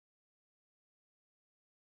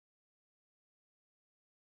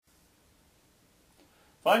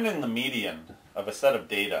Finding the median of a set of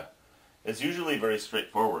data is usually very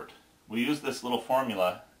straightforward. We use this little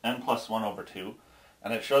formula, n plus 1 over 2,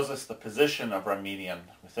 and it shows us the position of our median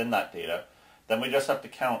within that data. Then we just have to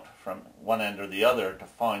count from one end or the other to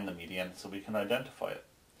find the median so we can identify it.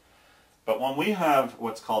 But when we have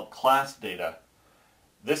what's called class data,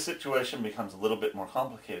 this situation becomes a little bit more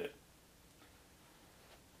complicated.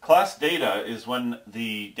 Class data is when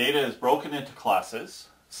the data is broken into classes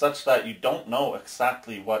such that you don't know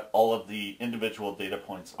exactly what all of the individual data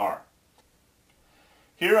points are.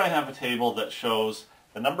 Here I have a table that shows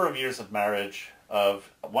the number of years of marriage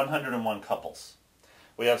of 101 couples.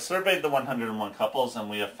 We have surveyed the 101 couples and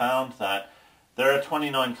we have found that there are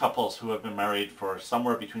 29 couples who have been married for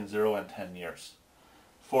somewhere between 0 and 10 years.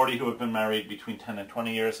 40 who have been married between 10 and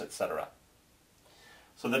 20 years, etc.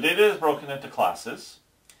 So the data is broken into classes,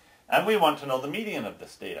 and we want to know the median of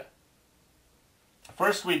this data.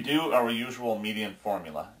 First we do our usual median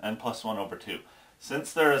formula, n plus 1 over 2.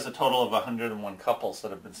 Since there is a total of 101 couples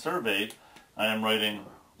that have been surveyed, I am writing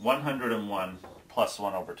 101 plus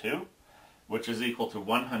 1 over 2, which is equal to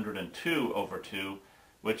 102 over 2,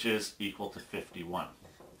 which is equal to 51.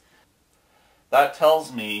 That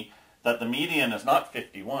tells me that the median is not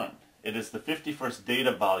 51. It is the 51st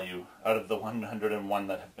data value out of the 101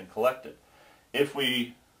 that have been collected, if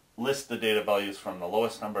we list the data values from the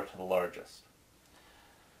lowest number to the largest.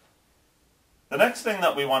 The next thing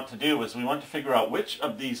that we want to do is we want to figure out which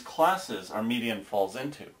of these classes our median falls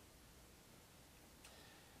into.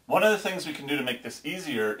 One of the things we can do to make this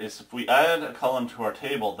easier is if we add a column to our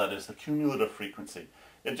table that is the cumulative frequency.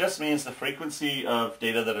 It just means the frequency of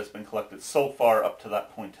data that has been collected so far up to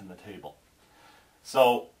that point in the table.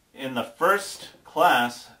 So in the first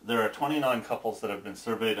class, there are 29 couples that have been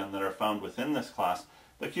surveyed and that are found within this class.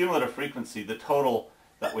 The cumulative frequency, the total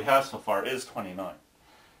that we have so far, is 29.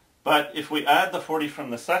 But if we add the 40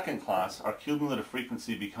 from the second class, our cumulative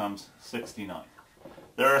frequency becomes 69.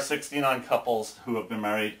 There are 69 couples who have been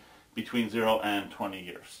married between 0 and 20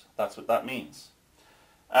 years. That's what that means.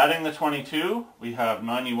 Adding the 22, we have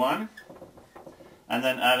 91, and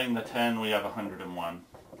then adding the 10, we have 101.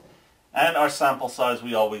 And our sample size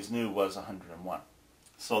we always knew was 101.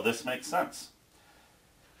 So this makes sense.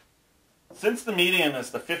 Since the median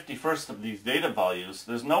is the 51st of these data values,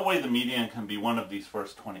 there's no way the median can be one of these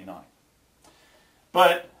first 29.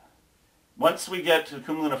 But once we get to the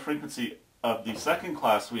cumulative frequency of the second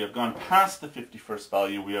class, we have gone past the 51st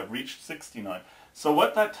value, we have reached 69. So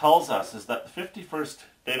what that tells us is that the 51st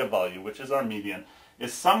data value, which is our median,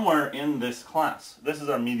 is somewhere in this class. This is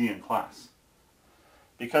our median class.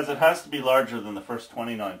 Because it has to be larger than the first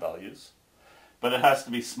 29 values, but it has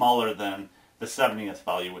to be smaller than the 70th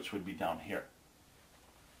value, which would be down here.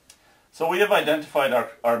 So we have identified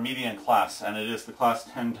our median class, and it is the class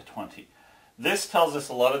 10 to 20. This tells us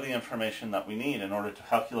a lot of the information that we need in order to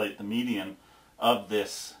calculate the median of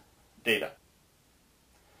this data.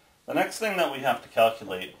 The next thing that we have to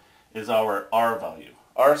calculate is our R value.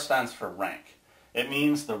 R stands for rank. It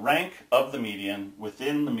means the rank of the median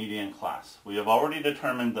within the median class. We have already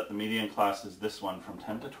determined that the median class is this one from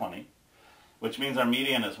 10 to 20, which means our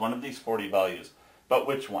median is one of these 40 values. But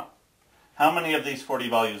which one? How many of these 40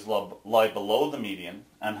 values lie below the median,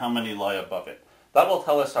 and how many lie above it? That will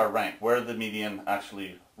tell us our rank, where the median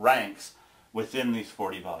actually ranks within these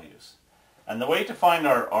 40 values. And the way to find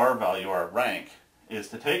our R value, our rank, is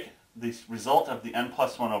to take the result of the n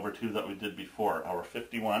plus 1 over 2 that we did before, our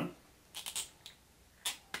 51,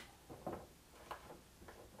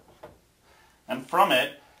 and from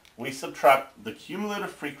it we subtract the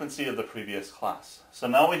cumulative frequency of the previous class. So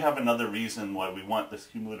now we have another reason why we want this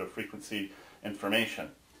cumulative frequency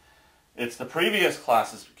information. It's the previous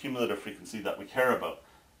class's cumulative frequency that we care about.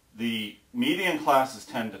 The median class is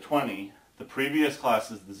 10 to 20, the previous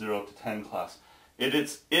class is the 0 to 10 class. It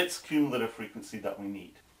is its cumulative frequency that we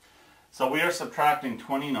need. So we are subtracting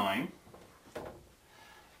 29,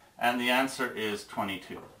 and the answer is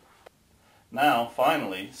 22. Now,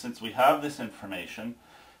 finally, since we have this information,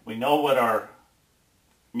 we know what our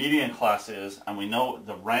median class is, and we know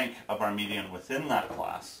the rank of our median within that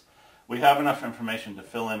class, we have enough information to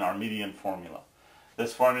fill in our median formula.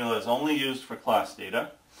 This formula is only used for class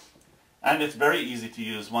data, and it's very easy to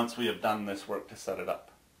use once we have done this work to set it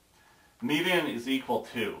up. Median is equal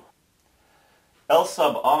to L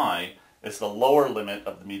sub I is the lower limit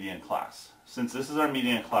of the median class. Since this is our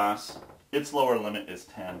median class, its lower limit is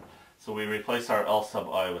 10, so we replace our L sub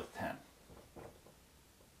I with 10.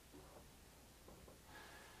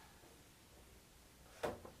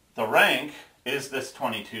 The rank is this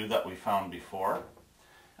 22 that we found before,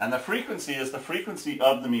 and the frequency is the frequency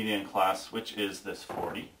of the median class, which is this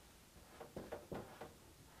 40.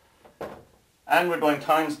 And we're doing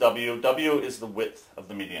times W. W is the width of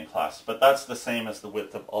the median class, but that's the same as the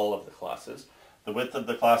width of all of the classes. The width of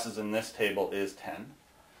the classes in this table is 10,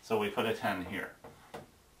 so we put a 10 here.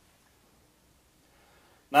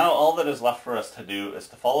 Now all that is left for us to do is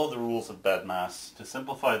to follow the rules of BEDMAS to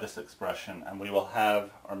simplify this expression, and we will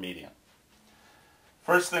have our median.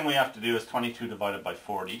 First thing we have to do is 22 divided by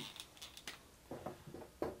 40,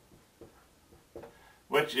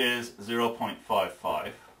 which is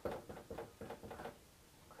 0.55.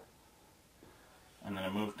 I'm going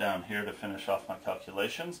to move down here to finish off my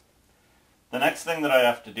calculations. The next thing that I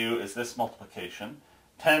have to do is this multiplication.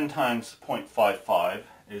 10 times 0.55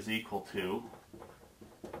 is equal to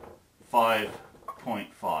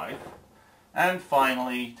 5.5. And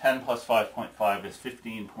finally, 10 plus 5.5 is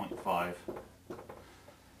 15.5.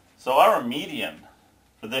 So our median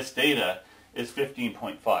for this data is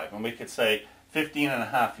 15.5. And we could say 15 and a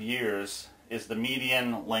half years is the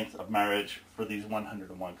median length of marriage for these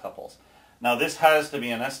 101 couples. Now this has to be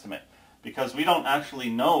an estimate because we don't actually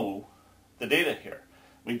know the data here.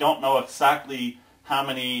 We don't know exactly how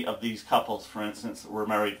many of these couples, for instance, were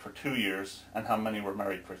married for 2 years and how many were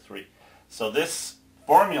married for 3. So this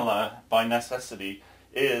formula, by necessity,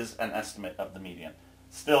 is an estimate of the median.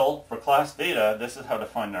 Still, for class data, this is how to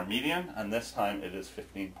find our median, and this time it is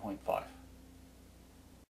 15.5.